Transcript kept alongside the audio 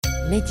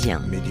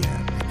ميديان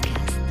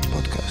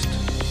بودكاست.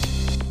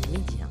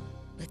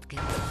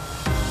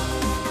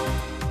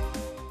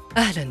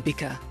 أهلا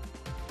بك.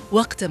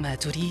 وقتما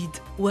تريد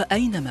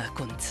وأينما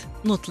كنت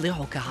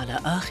نطلعك على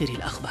آخر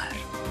الأخبار.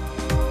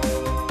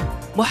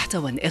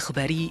 محتوى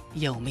إخباري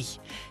يومي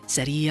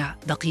سريع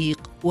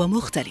دقيق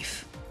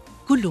ومختلف،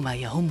 كل ما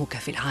يهمك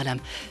في العالم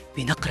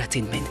بنقرة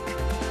منك.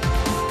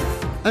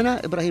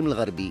 أنا إبراهيم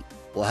الغربي،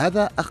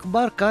 وهذا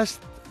أخبار كاست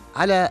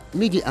على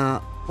ميديان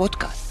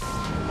بودكاست.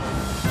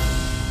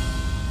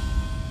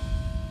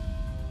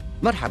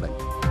 مرحبا.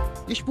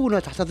 لشبونة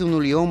تحتضن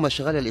اليوم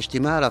أشغال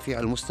الاجتماع رفيع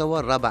المستوى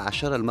الرابع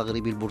عشر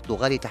المغربي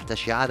البرتغالي تحت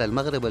شعار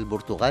المغرب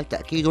البرتغال،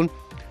 تأكيد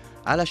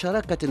على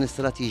شراكة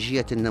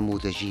استراتيجية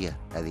نموذجية.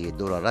 هذه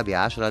الدورة الرابعة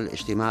عشر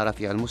للاجتماع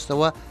رفيع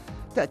المستوى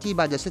تأتي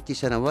بعد 6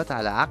 سنوات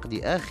على عقد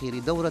آخر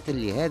دورة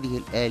لهذه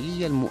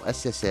الآلية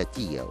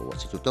المؤسساتية،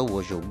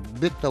 وستتوج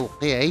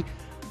بالتوقيع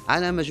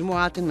على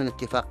مجموعة من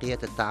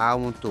اتفاقيات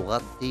التعاون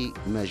تغطي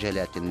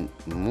مجالات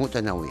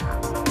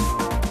متنوعة.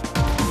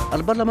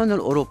 البرلمان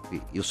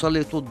الأوروبي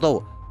يسلط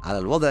الضوء على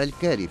الوضع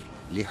الكارثي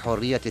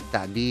لحرية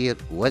التعبير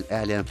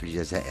والإعلام في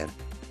الجزائر.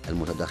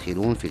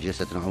 المتدخلون في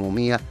الجلسة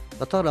العمومية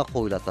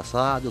تطرقوا إلى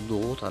تصاعد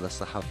الضغوط على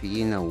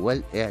الصحفيين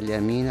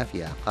والإعلاميين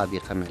في أعقاب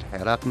قمع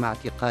الحراك، مع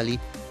اعتقال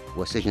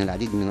وسجن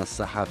العديد من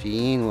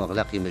الصحفيين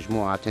وإغلاق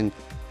مجموعة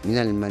من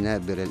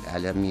المنابر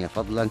الإعلامية،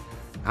 فضلا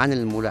عن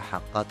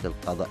الملاحقات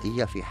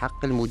القضائية في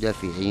حق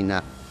المدافعين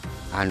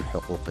عن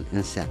حقوق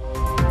الإنسان.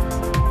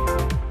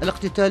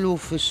 الاقتتال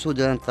في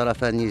السودان،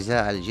 طرفا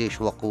النزاع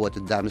الجيش وقوة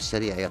الدعم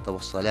السريع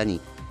يتوصلان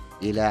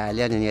إلى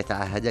إعلان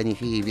يتعهدان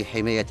فيه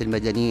بحماية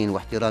المدنيين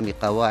واحترام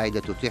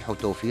قواعد تتيح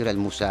توفير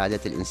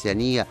المساعدات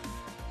الإنسانية،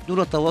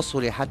 دون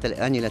التوصل حتى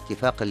الآن إلى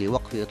اتفاق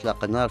لوقف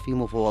إطلاق النار في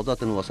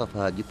مفاوضات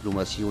وصفها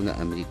دبلوماسيون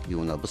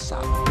أمريكيون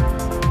بالصعب.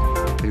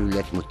 في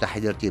الولايات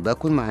المتحدة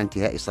ارتباك مع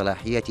انتهاء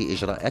صلاحية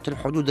إجراءات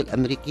الحدود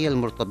الأمريكية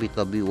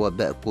المرتبطة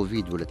بوباء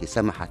كوفيد، والتي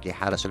سمحت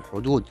لحرس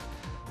الحدود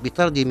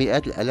بطرد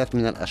مئات الآلاف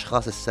من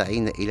الأشخاص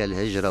الساعين إلى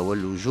الهجرة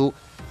واللجوء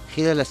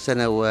خلال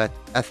السنوات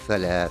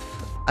الثلاث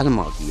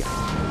الماضية.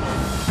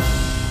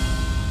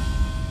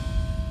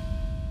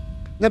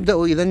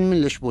 نبدأ إذن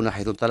من لشبونة،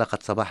 حيث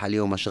انطلقت صباح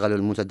اليوم أشغال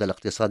المنتدى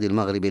الاقتصادي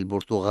المغربي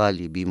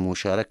البرتغالي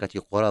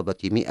بمشاركة قرابة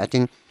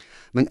 100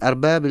 من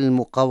أرباب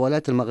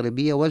المقاولات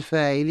المغربية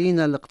والفاعلين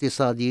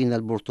الاقتصاديين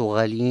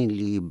البرتغاليين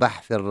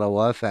لبحث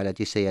الروافع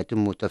التي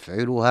سيتم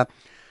تفعيلها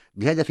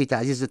بهدف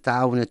تعزيز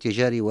التعاون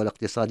التجاري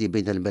والاقتصادي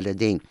بين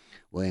البلدين.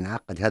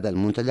 وينعقد هذا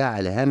المنتدى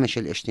على هامش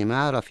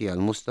الاجتماع رفيع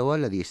المستوى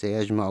الذي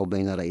سيجمع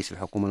بين رئيس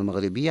الحكومة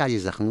المغربية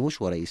عزيز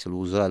خنوش ورئيس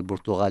الوزراء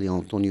البرتغالي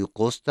أنطونيو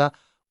كوستا،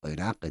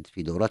 وينعقد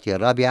في دورته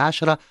الرابعة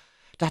عشرة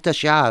تحت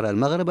شعار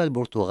المغرب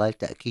البرتغال،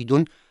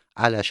 تأكيد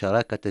على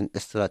شراكة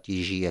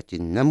استراتيجية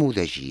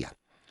نموذجية.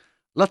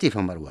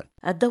 لطيفة مروان.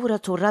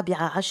 الدورة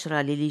الرابعة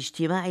عشرة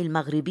للاجتماع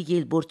المغربي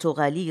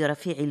البرتغالي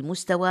رفيع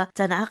المستوى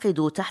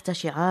تنعقد تحت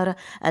شعار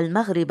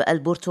المغرب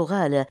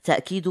البرتغال،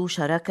 تأكيد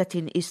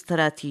شراكة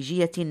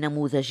استراتيجية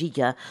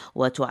نموذجية،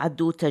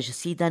 وتعد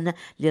تجسيدا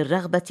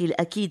للرغبة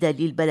الأكيدة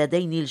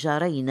للبلدين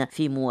الجارين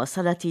في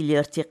مواصلة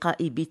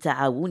الارتقاء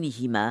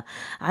بتعاونهما.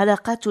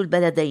 علاقات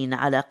البلدين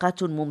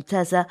علاقات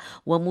ممتازة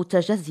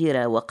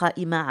ومتجذرة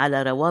وقائمة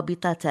على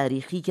روابط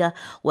تاريخية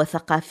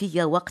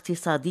وثقافية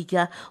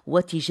واقتصادية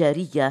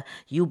وتجارية،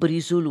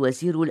 يبرز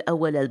الوزير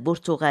الأول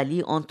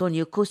البرتغالي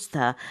أنطونيو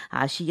كوستا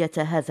عشية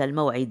هذا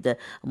الموعد،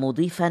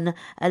 مضيفا: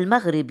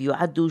 المغرب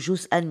يعد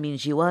جزءا من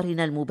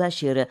جوارنا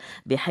المباشر،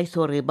 بحيث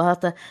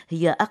الرباط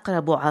هي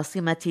أقرب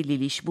عاصمة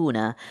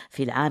للشبونة.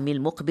 في العام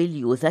المقبل،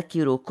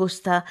 يذكر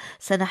كوستا،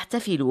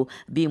 سنحتفل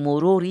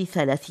بمرور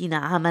 30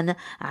 عاما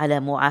على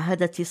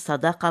معاهدة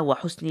الصداقة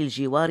وحسن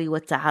الجوار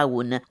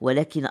والتعاون،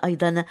 ولكن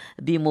أيضا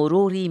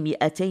بمرور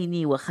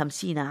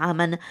 250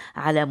 عاما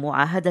على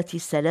معاهدة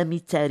السلام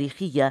التاريخية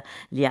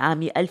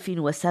لعام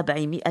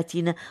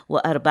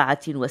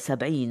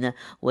 1774.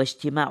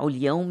 واجتماع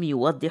اليوم،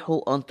 يوضح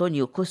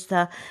أنطونيو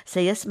كوستا،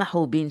 سيسمح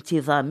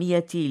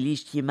بانتظامية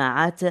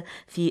الاجتماعات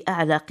في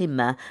أعلى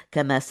قمة،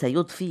 كما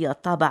سيضفي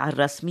الطابع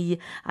الرسمي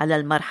على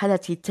المرحلة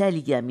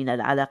التالية من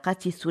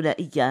العلاقات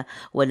الثنائية،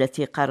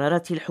 والتي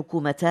قررت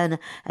الحكومتان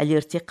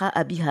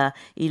الارتقاء بها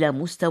إلى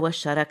مستوى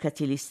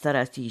الشراكة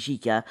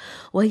الاستراتيجية،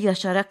 وهي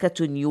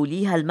شراكة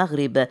يوليها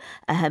المغرب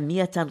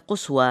أهمية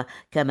قصوى،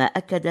 كما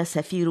أكد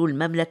سفير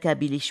المملكة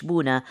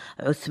بلشبونة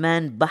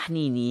عثمان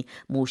بحنيني،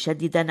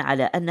 مشددا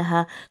على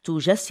أنها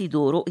تجسد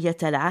رؤية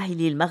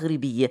العاهل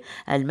المغربي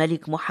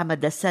الملك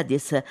محمد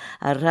السادس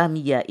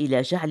الرامية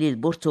إلى جعل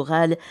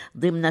البرتغال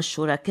ضمن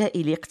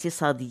الشركاء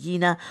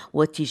الاقتصاديين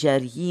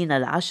والتجاريين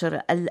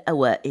العشر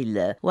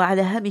الأوائل.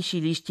 وعلى هامش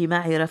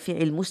الاجتماع رفيع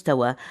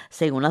المستوى،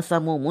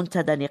 سينظم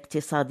منتدى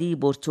اقتصادي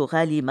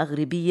برتغالي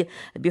مغربي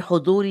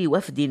بحضور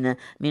وفد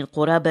من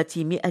قرابة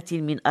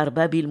 100 من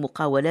أرباب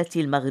المقاولات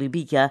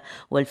المغربية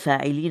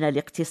والفاعلين المحللين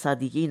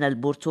الاقتصاديين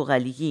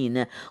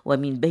البرتغاليين،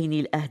 ومن بين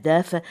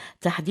الأهداف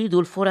تحديد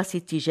الفرص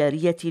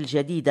التجارية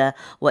الجديدة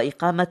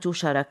وإقامة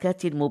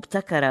شراكات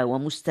مبتكرة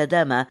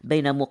ومستدامة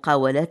بين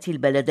مقاولات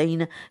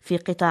البلدين في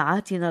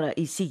قطاعات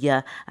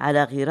رئيسية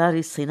على غرار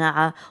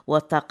الصناعة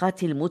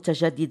والطاقات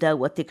المتجددة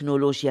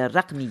والتكنولوجيا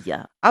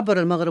الرقمية. عبر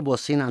المغرب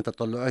والصين عن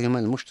تطلعهما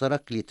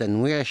المشترك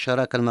لتنويع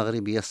الشراكة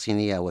المغربية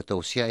الصينية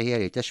وتوسيعها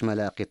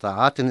لتشمل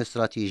قطاعات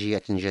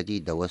استراتيجية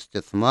جديدة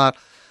واستثمار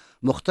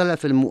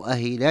مختلف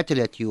المؤهلات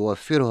التي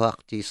يوفرها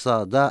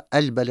اقتصاد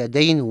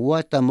البلدين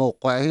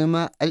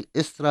وتموقعهما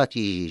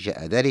الاستراتيجي.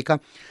 جاء ذلك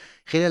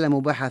خلال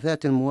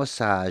مباحثات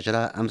موسعة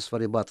أجراها أمس في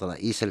الرباط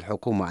رئيس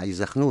الحكومة علي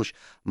زخنوش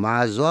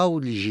مع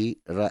زواولجي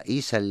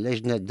رئيس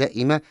اللجنة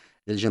الدائمة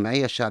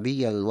للجمعية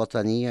الشعبية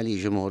الوطنية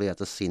لجمهورية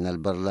الصين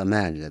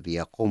البرلمان، الذي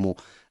يقوم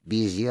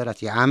بزيارة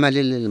عمل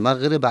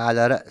للمغرب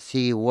على رأس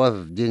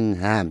وفد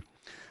هام.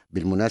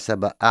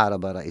 بالمناسبة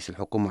أعرب رئيس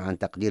الحكومة عن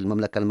تقدير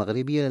المملكة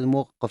المغربية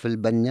للموقف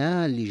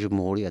البناء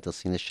لجمهورية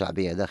الصين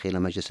الشعبية داخل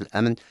مجلس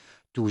الأمن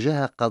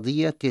تجاه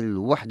قضية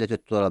الوحدة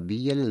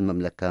الترابية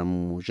للمملكة،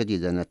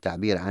 مجددا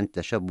التعبير عن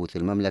تشبث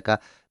المملكة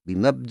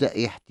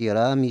بمبدأ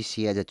احترام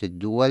سيادة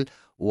الدول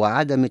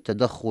وعدم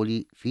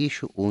التدخل في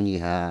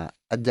شؤونها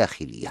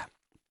الداخلية.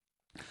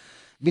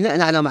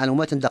 بناء على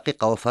معلومات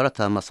دقيقة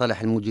وفرتها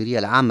مصالح المديرية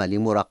العامة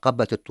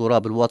لمراقبة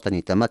التراب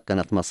الوطني،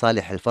 تمكنت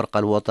مصالح الفرقة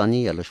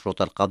الوطنية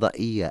للشرطة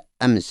القضائية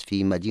أمس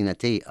في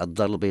مدينتي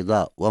الدار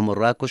البيضاء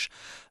ومراكش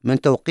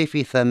من توقيف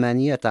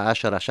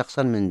 18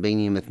 شخصا، من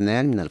بينهم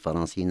 2 من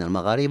الفرنسيين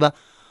المغاربة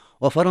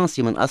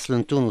وفرنسي من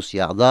أصل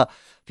تونسي، أعضاء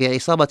في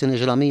عصابة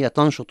إجرامية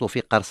تنشط في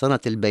قرصنة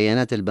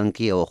البيانات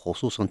البنكية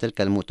وخصوصا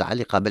تلك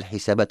المتعلقة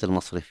بالحسابات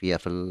المصرفية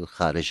في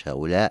الخارج.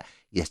 هؤلاء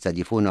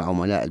يستهدفون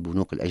عملاء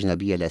البنوك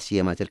الأجنبية لا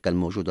سيما تلك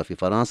الموجودة في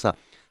فرنسا،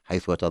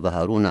 حيث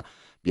يتظاهرون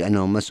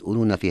بأنهم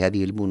مسؤولون في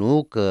هذه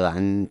البنوك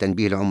عن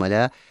تنبيه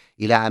العملاء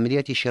إلى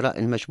عمليات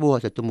شراء مشبوهة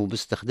تتم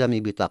باستخدام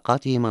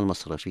بطاقاتهم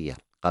المصرفية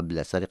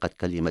قبل سرقة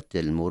كلمة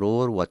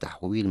المرور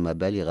وتحويل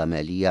مبالغ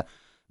مالية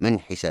من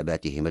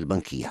حساباتهم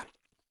البنكية.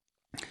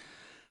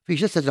 في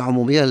جلسة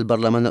عمومية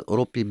للبرلمان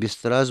الأوروبي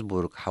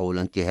بستراسبورغ حول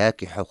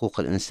انتهاك حقوق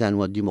الإنسان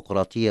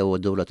والديمقراطية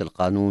ودولة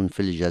القانون في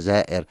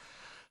الجزائر،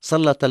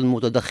 سلط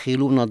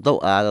المتدخلون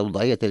الضوء على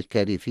الوضعية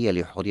الكارثية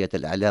لحرية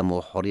الإعلام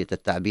وحرية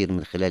التعبير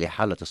من خلال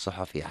حالة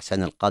الصحفي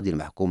حسن القاضي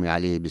المحكوم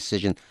عليه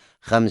بالسجن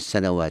 5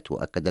 سنوات.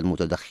 وأكد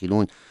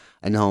المتدخلون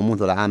أنه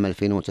منذ العام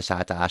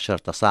 2019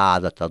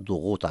 تصاعدت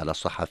الضغوط على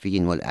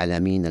الصحفيين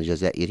والإعلاميين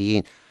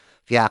الجزائريين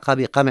في أعقاب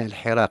قمع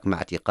الحراك مع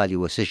اعتقال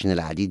وسجن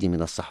العديد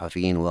من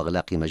الصحفيين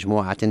وإغلاق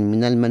مجموعة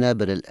من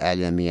المنابر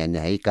الإعلامية،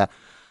 ناهيك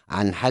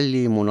عن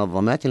حل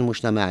منظمات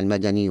المجتمع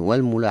المدني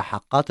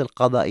والملاحقات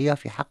القضائية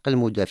في حق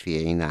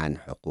المدافعين عن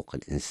حقوق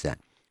الإنسان.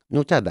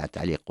 نتابع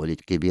تعليق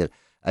وليد كبير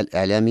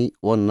الإعلامي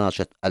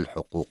والناشط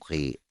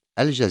الحقوقي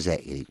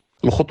الجزائري.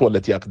 الخطوة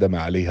التي أقدم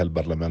عليها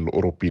البرلمان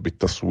الأوروبي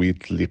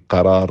بالتصويت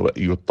لقرار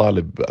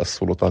يطالب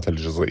السلطات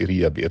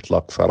الجزائرية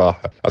بإطلاق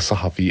سراح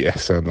الصحفي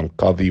إحسان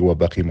القاضي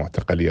وباقي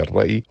معتقلي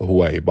الرأي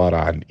هو عبارة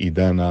عن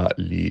إدانة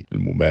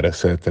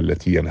للممارسات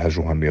التي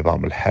ينهجها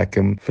النظام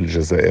الحاكم في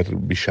الجزائر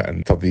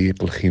بشأن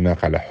تضييق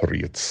الخناق على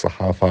حرية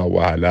الصحافة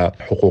وعلى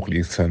حقوق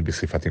الإنسان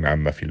بصفة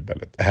عامة في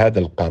البلد. هذا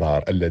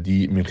القرار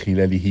الذي من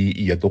خلاله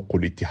يدق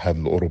الاتحاد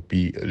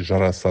الأوروبي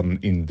جرس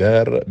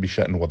إنذار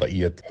بشأن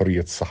وضعية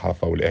حرية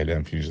الصحافة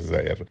والإعلام في الجزائر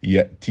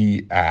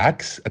يأتي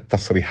عكس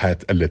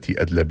التصريحات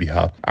التي أدلى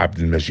بها عبد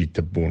المجيد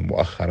تبون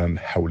مؤخرا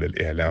حول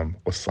الإعلام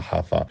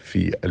والصحافة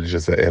في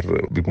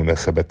الجزائر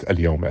بمناسبة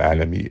اليوم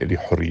العالمي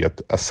لحرية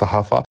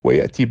الصحافة،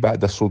 ويأتي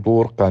بعد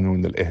صدور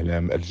قانون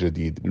الإعلام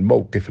الجديد.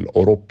 الموقف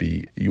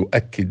الأوروبي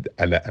يؤكد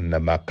على أن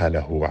ما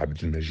قاله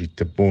عبد المجيد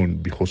تبون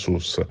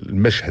بخصوص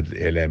المشهد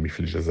الإعلامي في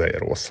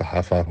الجزائر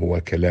والصحافة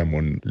هو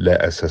كلام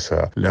لا أساس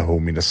له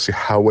من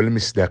الصحة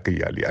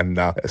والمصداقية، لأن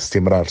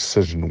استمرار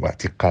السجن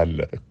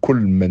واعتقال كل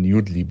من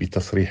يدلي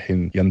بتصريح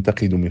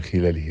ينتقد من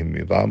خلاله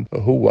النظام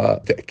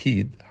هو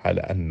تأكيد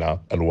على أن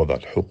الوضع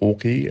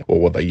الحقوقي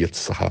ووضعية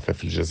الصحافة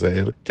في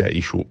الجزائر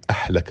تعيش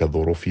أحلك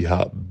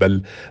ظروفها،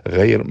 بل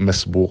غير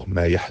مسبوق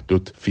ما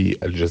يحدث في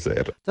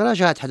الجزائر.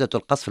 تراجعت حدث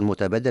القصف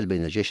المتبادل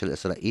بين الجيش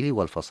الإسرائيلي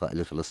والفصائل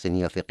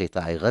الفلسطينية في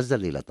قطاع غزة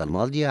الليلة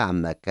الماضية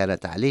عما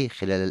كانت عليه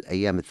خلال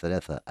الأيام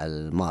الثلاثة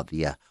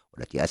الماضية،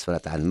 والتي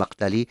أسفرت عن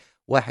مقتل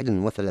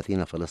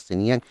 31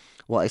 فلسطينيا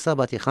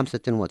وإصابة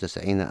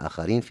 95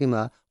 آخرين،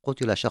 فيما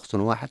قتل شخص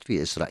واحد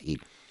في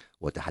إسرائيل.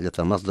 وتحدث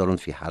مصدر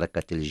في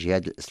حركة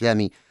الجهاد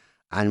الإسلامي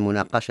عن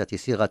مناقشة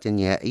صيغة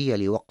نهائية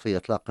لوقف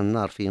إطلاق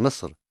النار في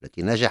مصر،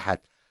 التي نجحت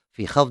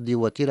في خفض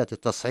وتيرة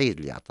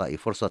التصعيد لإعطاء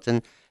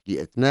فرصة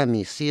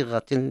لإتمام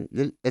صيغة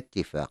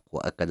للاتفاق.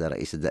 وأكد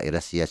رئيس الدائرة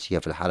السياسية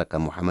في الحركة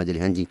محمد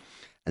الهندي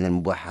أن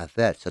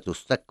المباحثات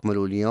ستستكمل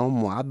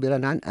اليوم،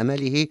 معبرا عن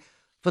أمله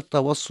في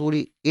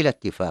التوصل إلى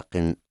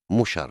اتفاق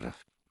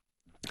مشرف.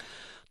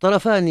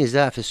 طرفا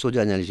النزاع في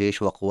السودان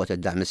الجيش وقوات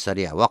الدعم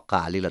السريع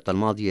وقع الليلة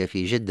الماضية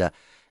في جدة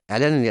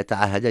إعلانا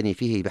يتعهدان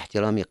فيه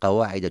باحترام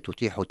قواعد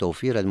تتيح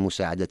توفير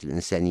المساعدة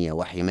الإنسانية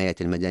وحماية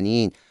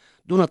المدنيين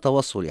دون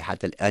التوصل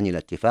حتى الآن إلى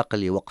اتفاق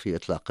لوقف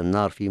إطلاق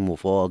النار في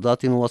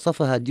مفاوضات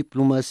وصفها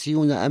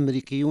دبلوماسيون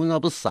أمريكيون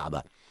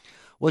بالصعبة.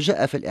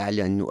 وجاء في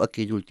الإعلان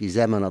يؤكد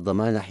التزامنا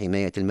ضمان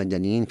حماية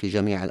المدنيين في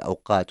جميع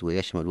الأوقات،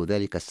 ويشمل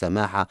ذلك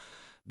السماح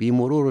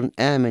بمرور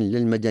آمن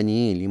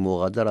للمدنيين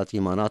لمغادرة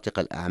مناطق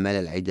الأعمال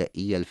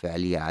العدائية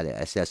الفعلية على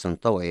أساس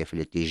طوعي في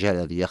الاتجاه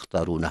الذي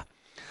يختارونه.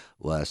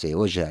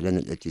 وسيوجه إعلان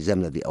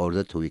الالتزام الذي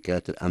أوردته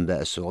وكالة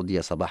الأنباء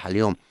السعودية صباح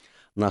اليوم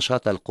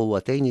نشاط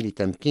القوتين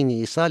لتمكين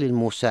إيصال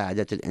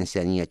المساعدات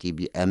الإنسانية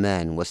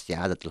بأمان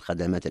واستعادة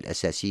الخدمات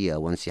الأساسية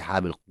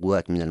وانسحاب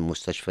القوات من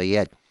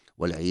المستشفيات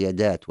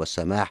والعيادات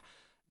والسماح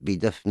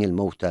بدفن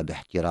الموتى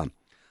باحترام.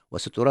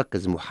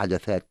 وستركز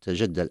محادثات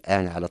جدة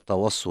الآن على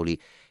التوصل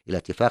إلى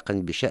اتفاق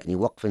بشأن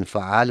وقف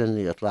فعال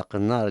لإطلاق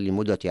النار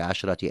لمدة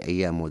 10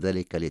 أيام،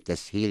 وذلك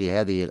لتسهيل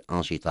هذه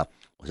الأنشطة.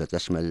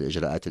 وستشمل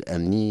الإجراءات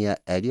الأمنية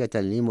آلية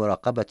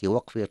لمراقبة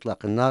وقف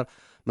إطلاق النار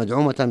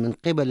مدعومة من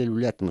قبل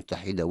الولايات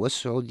المتحدة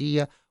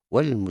والسعودية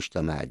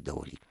والمجتمع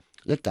الدولي.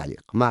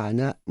 للتعليق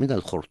معنا من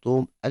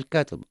الخرطوم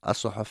الكاتب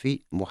الصحفي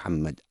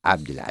محمد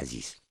عبد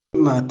العزيز.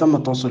 ما تم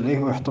التوصل إليه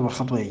يعتبر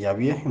خطوة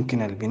إيجابية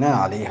يمكن البناء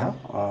عليها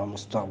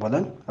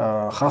مستقبلا،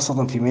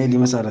 خاصة في ميل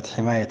مسألة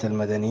حماية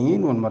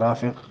المدنيين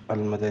والمرافق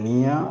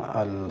المدنية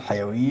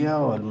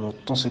الحيوية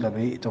والمتصلة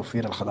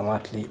بتوفير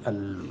الخدمات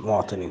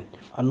للمواطنين.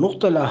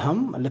 النقطة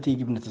الأهم التي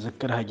يجب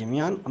نتذكرها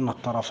جميعا أن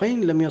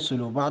الطرفين لم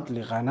يصلوا بعد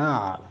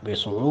لقناعة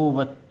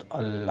بصعوبة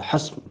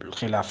الحسم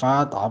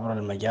الخلافات عبر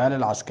المجال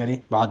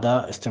العسكري بعد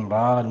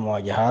استمرار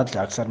المواجهات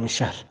لأكثر من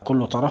شهر.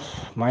 كل طرف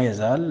ما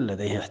يزال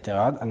لديه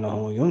اعتقاد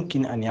أنه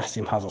يمكن أن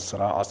يحسم هذا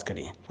الصراع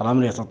عسكريا.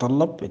 الأمر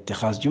يتطلب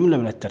اتخاذ جملة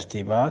من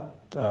الترتيبات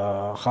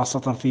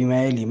خاصة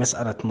فيما يلي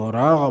مسألة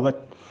مراقبة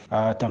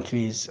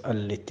تنفيذ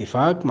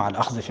الاتفاق، مع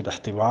الأخذ في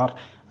الاعتبار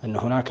أن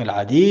هناك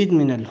العديد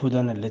من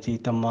الهدن التي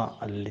تم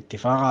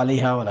الاتفاق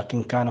عليها،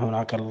 ولكن كان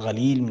هناك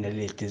القليل من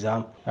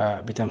الالتزام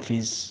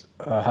بتنفيذ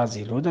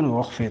هذه الهدن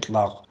ووقف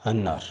إطلاق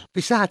النار. في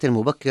الساعة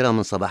المبكرة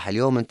من صباح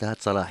اليوم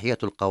انتهت صلاحية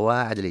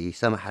القواعد التي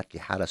سمحت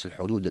لحرس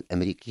الحدود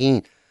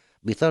الأمريكيين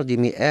بطرد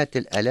مئات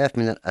الآلاف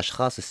من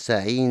الأشخاص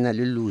الساعين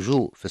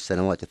للجوء في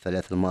السنوات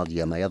الثلاث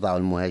الماضية، ما يضع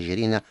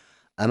المهاجرين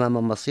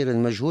أمام مصير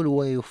مجهول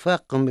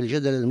ويفاقم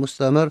الجدل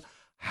المستمر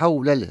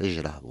حول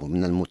الهجرة.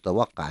 ومن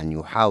المتوقع أن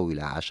يحاول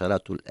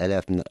عشرات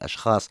الآلاف من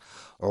الأشخاص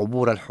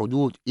عبور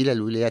الحدود إلى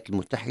الولايات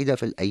المتحدة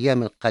في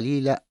الأيام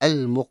القليلة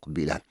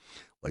المقبلة.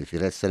 وفي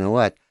 3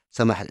 سنوات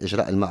سمح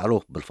الإجراء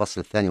المعروف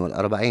بالفصل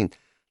 42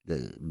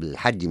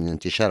 بالحد من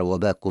انتشار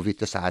وباء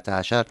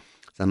كوفيد-19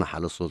 سمح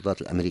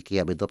للسلطات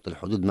الأمريكية بضبط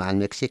الحدود مع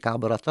المكسيك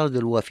عبر طرد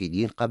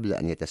الوافدين قبل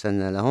أن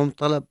يتسنى لهم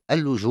طلب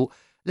اللجوء.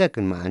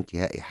 لكن مع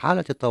انتهاء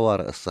حالة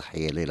الطوارئ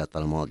الصحية الليلة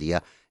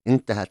الماضية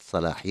انتهت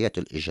صلاحية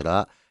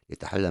الإجراء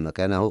لتحل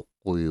مكانه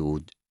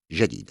قيود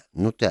جديدة.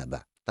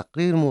 نتابع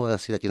تقرير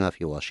مراسلتنا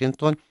في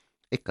واشنطن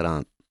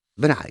إكرام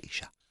بن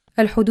عائشة.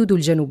 الحدود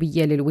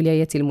الجنوبية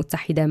للولايات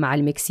المتحدة مع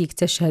المكسيك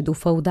تشهد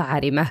فوضى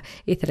عارمة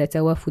إثر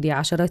توافد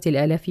عشرات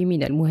الآلاف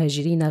من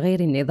المهاجرين غير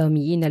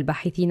النظاميين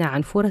الباحثين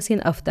عن فرص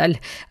أفضل.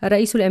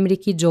 الرئيس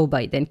الأمريكي جو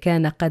بايدن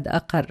كان قد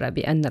أقر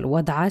بأن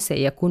الوضع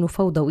سيكون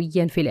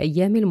فوضويا في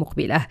الأيام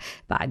المقبلة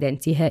بعد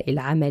انتهاء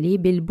العمل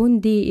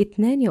بالبند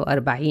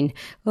 42،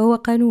 وهو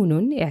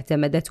قانون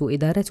اعتمدته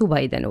إدارة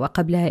بايدن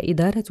وقبلها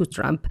إدارة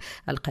ترامب.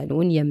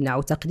 القانون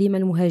يمنع تقديم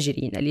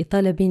المهاجرين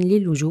لطلب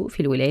للجوء في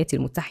الولايات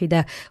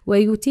المتحدة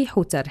ويتيح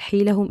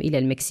ترحيلهم إلى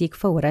المكسيك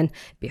فورا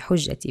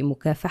بحجة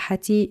مكافحة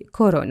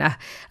كورونا.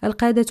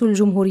 القادة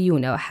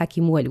الجمهوريون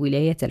وحاكمو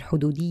الولايات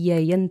الحدودية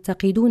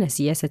ينتقدون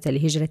سياسة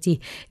الهجرة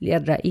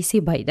للرئيس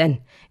بايدن.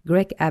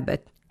 غريغ أبوت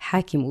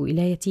حاكم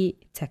ولاية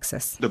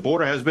تكساس.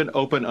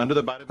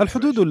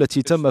 الحدود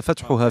التي تم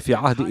فتحها في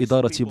عهد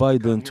إدارة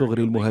بايدن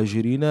تغري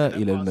المهاجرين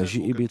إلى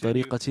المجيء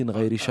بطريقة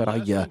غير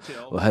شرعية،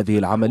 وهذه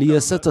العملية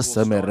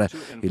ستستمر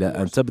إلى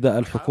أن تبدأ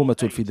الحكومة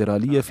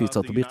الفيدرالية في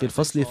تطبيق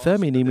الفصل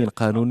 8 من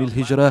قانون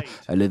الهجرة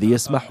الذي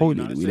يسمح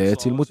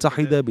للولايات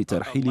المتحدة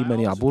بترحيل من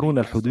يعبرون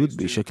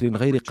الحدود بشكل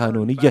غير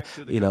قانوني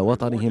إلى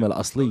وطنهم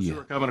الأصلي.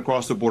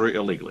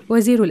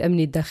 وزير الأمن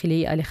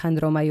الداخلي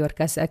أليخاندرو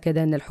مايوركاس أكد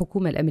أن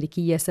الحكومة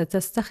الأمريكية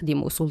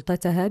ستستخدم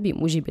سلطتها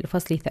بموجب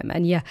الفصل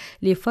 8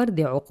 لفرض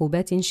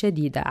عقوبات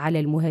شديدة على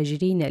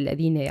المهاجرين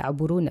الذين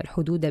يعبرون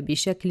الحدود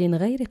بشكل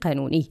غير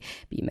قانوني،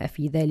 بما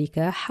في ذلك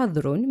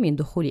حظر من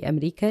دخول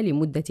أمريكا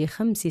لمدة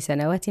 5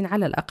 سنوات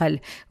على الأقل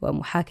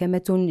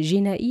ومحاكمة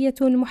جنائية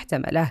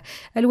محتملة.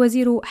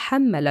 الوزير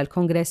حمل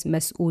الكونغرس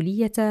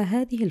مسؤولية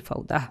هذه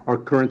الفوضى.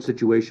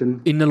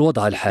 إن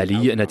الوضع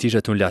الحالي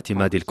نتيجة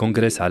لاعتماد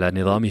الكونغرس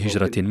على نظام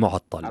هجرة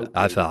معطل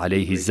عفى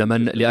عليه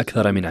الزمن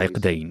لأكثر من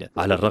عقدين،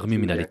 على الرغم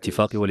من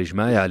الاتفاق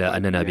والإجماع على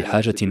أننا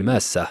بحاجة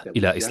ماسة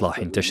إلى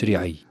إصلاح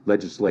تشريعي.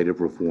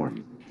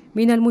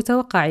 من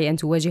المتوقع أن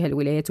تواجه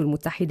الولايات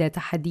المتحدة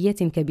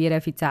تحديات كبيرة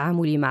في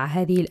التعامل مع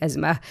هذه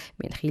الأزمة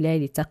من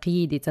خلال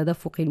تقييد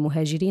تدفق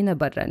المهاجرين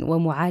برا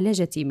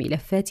ومعالجة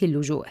ملفات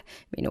اللجوء.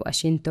 من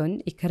واشنطن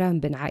إكرام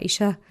بن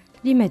عائشة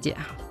لمديا.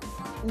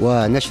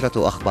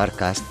 ونشرة أخبار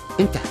كاست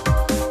انتهت.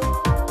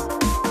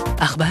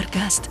 أخبار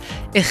كاست،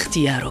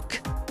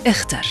 اختيارك،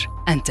 اختر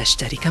أن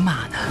تشترك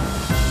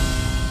معنا.